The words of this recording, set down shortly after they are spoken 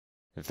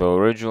The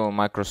original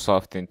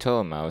Microsoft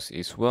Intellimouse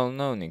is well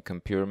known in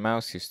computer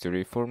mouse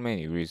history for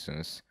many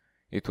reasons.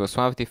 It was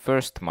one of the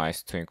first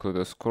mice to include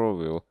a scroll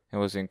wheel and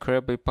was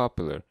incredibly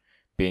popular,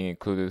 being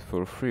included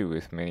for free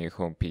with many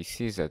home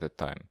PCs at the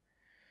time.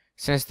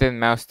 Since then,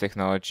 mouse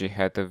technology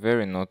had a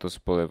very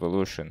noticeable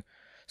evolution.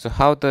 So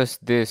how does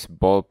this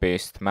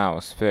ball-based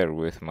mouse fare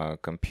with my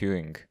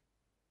computing?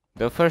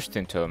 The first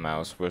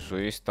Intellimouse was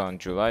released on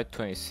July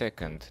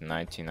 22nd,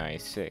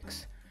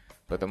 1996.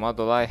 But the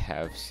model I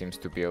have seems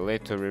to be a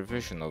later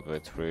revision of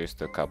it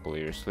released a couple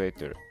years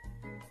later.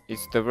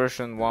 It's the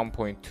version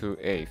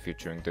 1.2a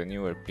featuring the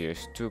newer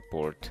PS2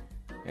 port,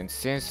 and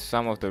since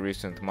some of the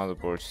recent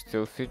motherboards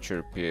still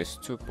feature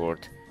PS2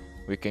 port,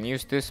 we can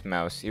use this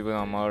mouse even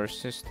on our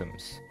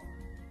systems.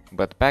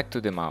 But back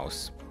to the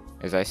mouse.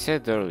 As I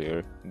said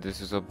earlier,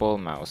 this is a ball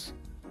mouse.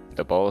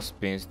 The ball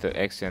spins the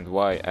X and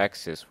Y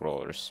axis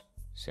rollers.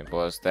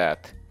 Simple as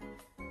that.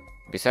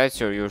 Besides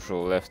your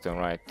usual left and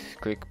right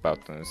click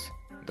buttons,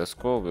 the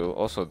scroll wheel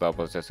also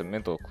doubles as a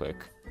middle click.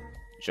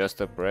 Just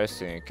a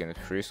press and you can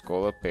free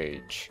scroll a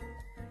page.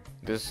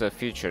 This is a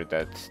feature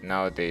that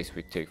nowadays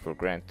we take for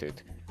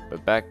granted,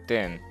 but back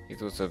then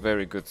it was a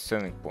very good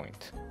selling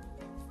point.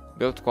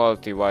 Build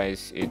quality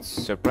wise, it's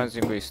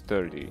surprisingly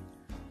sturdy,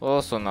 while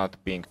also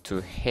not being too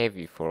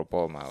heavy for a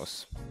ball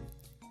mouse.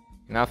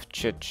 Enough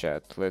chit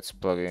chat, let's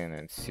plug in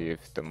and see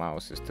if the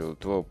mouse is still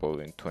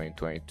doable in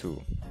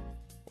 2022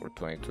 or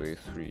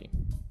 2023.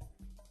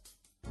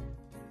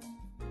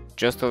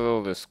 Just a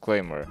little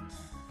disclaimer,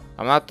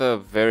 I'm not a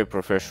very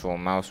professional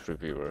mouse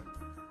reviewer,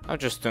 I'm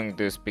just doing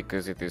this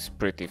because it is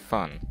pretty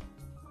fun.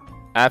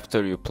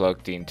 After you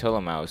plug the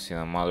Intellimouse in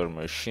a modern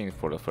machine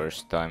for the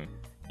first time,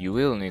 you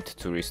will need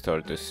to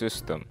restart the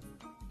system.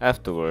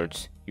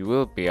 Afterwards, you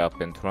will be up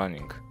and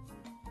running.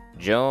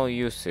 General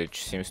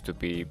usage seems to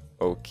be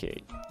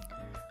okay.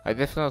 I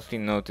definitely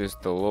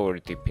noticed the lower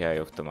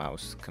DPI of the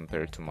mouse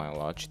compared to my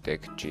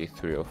Logitech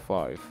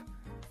G305.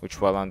 Which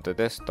while on the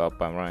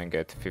desktop I'm running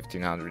at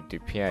 1500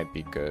 DPI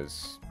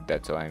because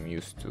that's what I'm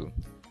used to.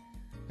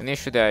 An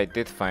issue that I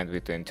did find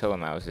with the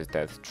Intellimouse is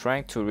that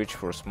trying to reach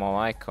for small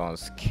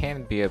icons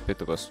can be a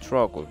bit of a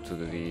struggle due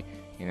to the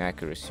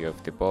inaccuracy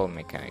of the ball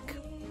mechanic.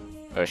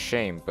 A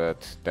shame,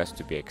 but that's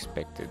to be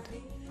expected.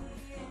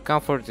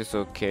 Comfort is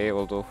okay,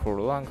 although for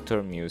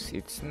long-term use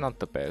it's not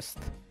the best.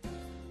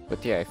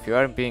 But yeah, if you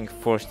are being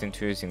forced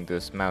into using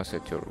this mouse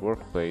at your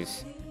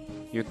workplace,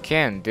 you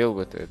can deal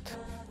with it.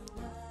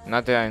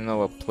 Not that I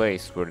know a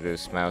place where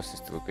this mouse is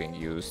still being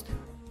used,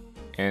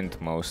 and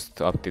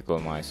most optical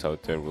mice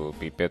out there will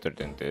be better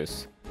than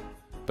this,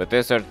 but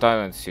as our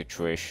Thailand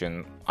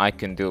situation, I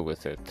can deal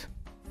with it.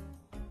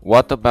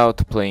 What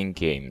about playing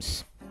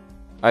games?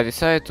 I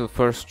decided to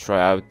first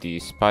try out the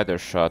Spider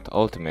Shot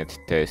Ultimate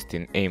test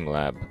in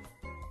AimLab.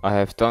 I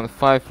have done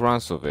 5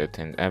 runs of it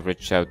and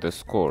averaged out the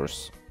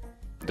scores.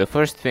 The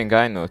first thing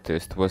I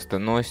noticed was the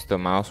noise the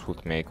mouse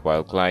would make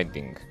while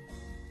gliding.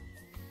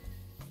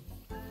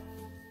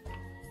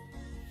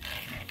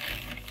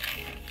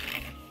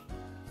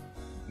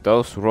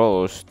 Those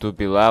rollers do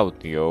be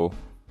loud, yo,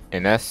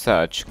 and as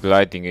such,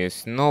 gliding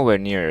is nowhere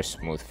near as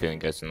smooth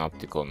feeling as an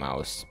optical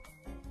mouse.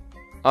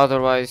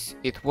 Otherwise,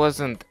 it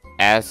wasn't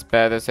as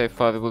bad as I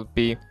thought it would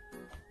be.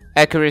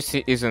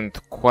 Accuracy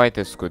isn't quite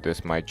as good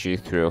as my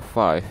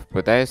G305,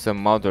 but that is a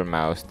modern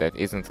mouse that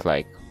isn't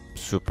like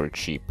super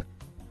cheap.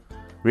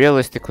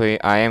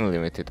 Realistically, I am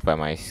limited by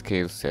my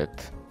skill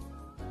set.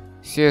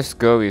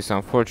 CSGO is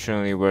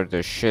unfortunately where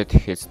the shit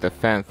hits the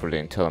fan for the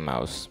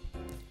Intellimouse.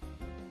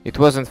 It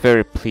wasn't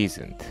very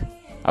pleasant.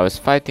 I was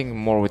fighting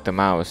more with the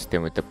mouse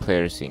than with the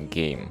players in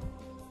game.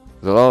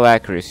 The low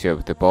accuracy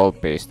of the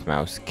ball-based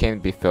mouse can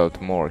be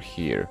felt more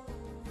here.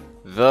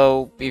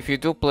 Though, if you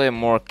do play a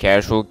more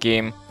casual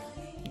game,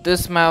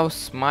 this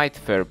mouse might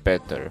fare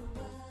better.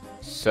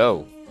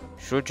 So,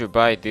 should you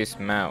buy this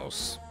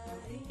mouse?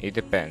 It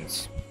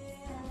depends.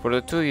 For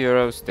the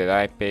 €2 that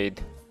I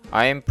paid,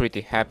 I am pretty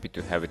happy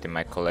to have it in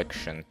my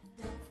collection.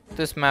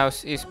 This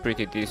mouse is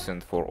pretty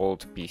decent for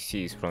old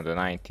PCs from the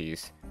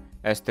 90s,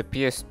 as the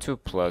PS2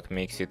 plug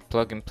makes it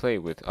plug and play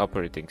with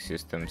operating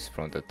systems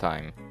from the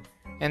time,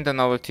 and the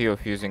novelty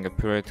of using a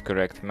period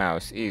correct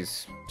mouse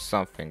is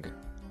something.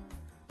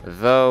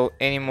 Though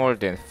any more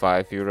than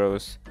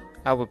 €5,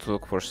 I would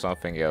look for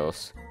something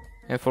else,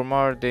 and for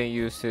modern day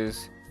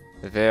uses,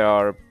 there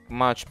are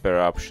much better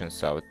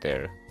options out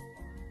there.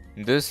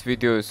 This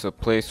video is a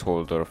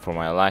placeholder for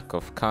my lack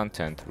of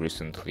content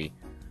recently,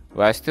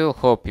 but I still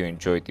hope you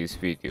enjoyed this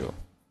video.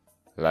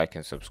 Like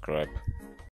and subscribe.